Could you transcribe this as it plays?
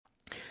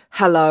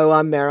Hello,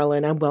 I'm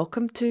Marilyn and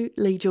welcome to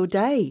Lead Your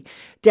Day.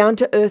 Down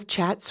to earth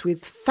chats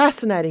with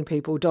fascinating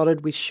people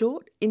dotted with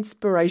short,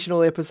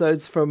 inspirational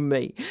episodes from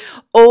me,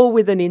 all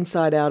with an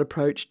inside out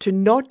approach to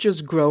not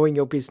just growing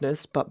your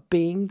business, but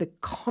being the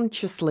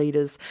conscious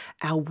leaders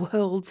our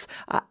worlds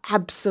are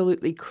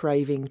absolutely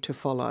craving to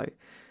follow.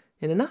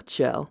 In a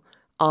nutshell,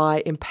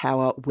 I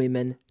empower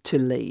women to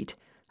lead,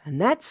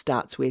 and that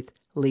starts with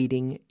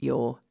leading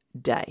your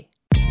day.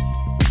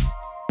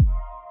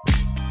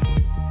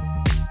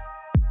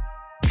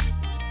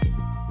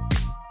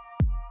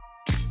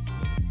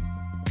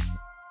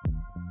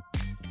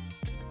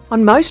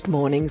 On most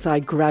mornings,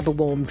 I grab a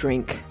warm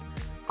drink,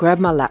 grab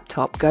my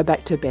laptop, go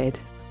back to bed,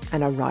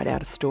 and I write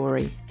out a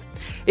story.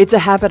 It's a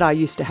habit I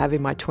used to have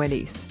in my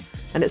 20s,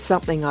 and it's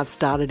something I've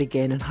started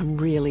again, and I'm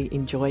really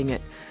enjoying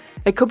it.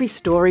 It could be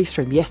stories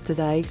from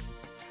yesterday,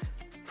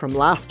 from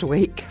last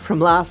week, from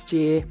last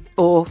year,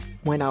 or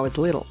when I was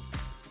little.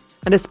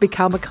 And it's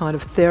become a kind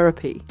of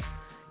therapy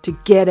to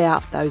get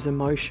out those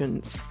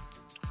emotions,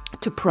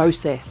 to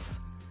process,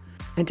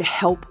 and to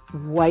help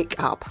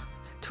wake up,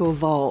 to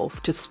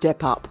evolve, to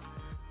step up,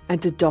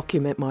 and to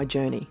document my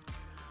journey.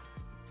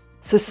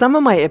 So some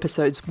of my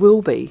episodes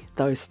will be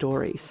those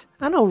stories,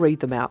 and I'll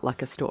read them out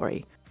like a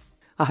story.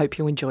 I hope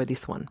you enjoy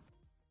this one.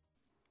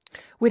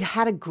 We'd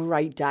had a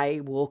great day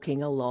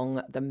walking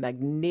along the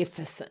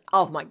magnificent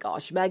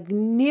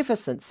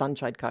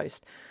Sunshine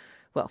Coast.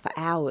 Well, for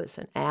hours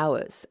and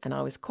hours, and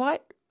I was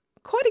quite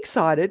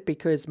excited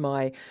because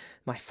my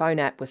phone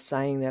app was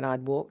saying that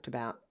I'd walked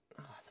about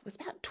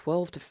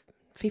 12 to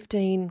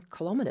 15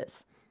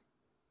 kilometres.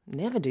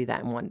 Never do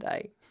that in one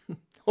day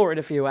or in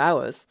a few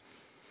hours.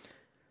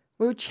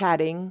 We were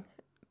chatting,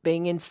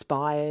 being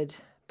inspired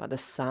by the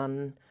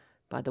sun,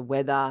 by the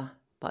weather,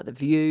 by the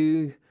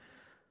view,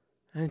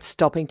 and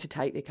stopping to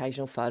take the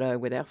occasional photo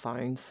with our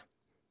phones.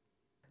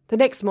 The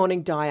next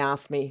morning, Di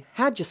asked me,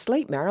 "How'd you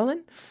sleep,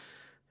 Marilyn?"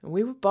 And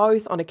we were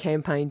both on a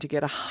campaign to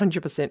get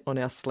 100% on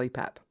our sleep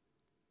app.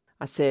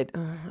 I said,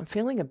 "I'm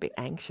feeling a bit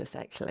anxious,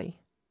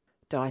 actually."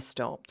 Di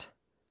stopped,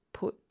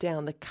 put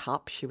down the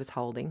cup she was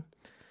holding,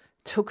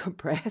 took a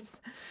breath,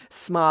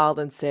 smiled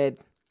and said,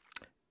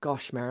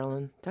 "Gosh,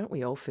 Marilyn, don't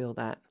we all feel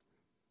that?"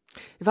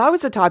 If I was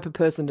the type of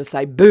person to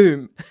say,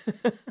 boom,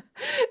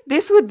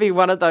 this would be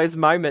one of those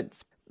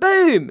moments.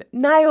 Boom,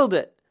 nailed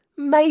it.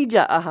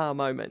 Major aha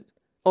moment.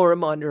 Or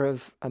reminder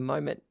of a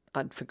moment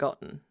I'd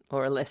forgotten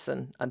or a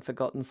lesson I'd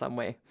forgotten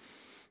somewhere.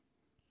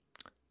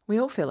 We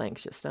all feel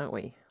anxious, don't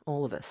we?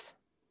 All of us.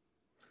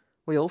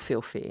 We all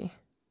feel fear.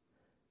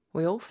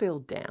 We all feel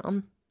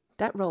down.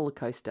 That roller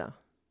coaster.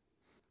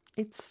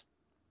 It's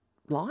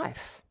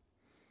life.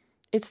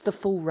 It's the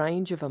full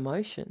range of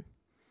emotion.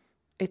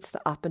 It's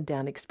the up and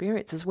down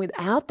experiences.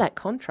 Without that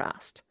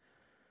contrast,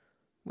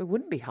 there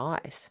wouldn't be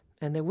highs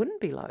and there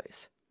wouldn't be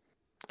lows.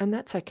 And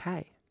that's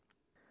okay.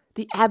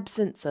 The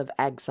absence of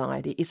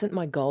anxiety isn't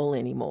my goal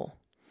anymore.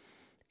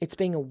 It's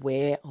being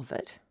aware of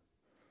it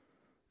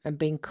and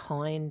being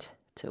kind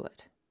to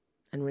it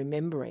and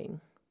remembering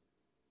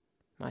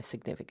my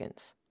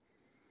significance.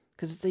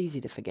 Because it's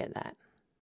easy to forget that.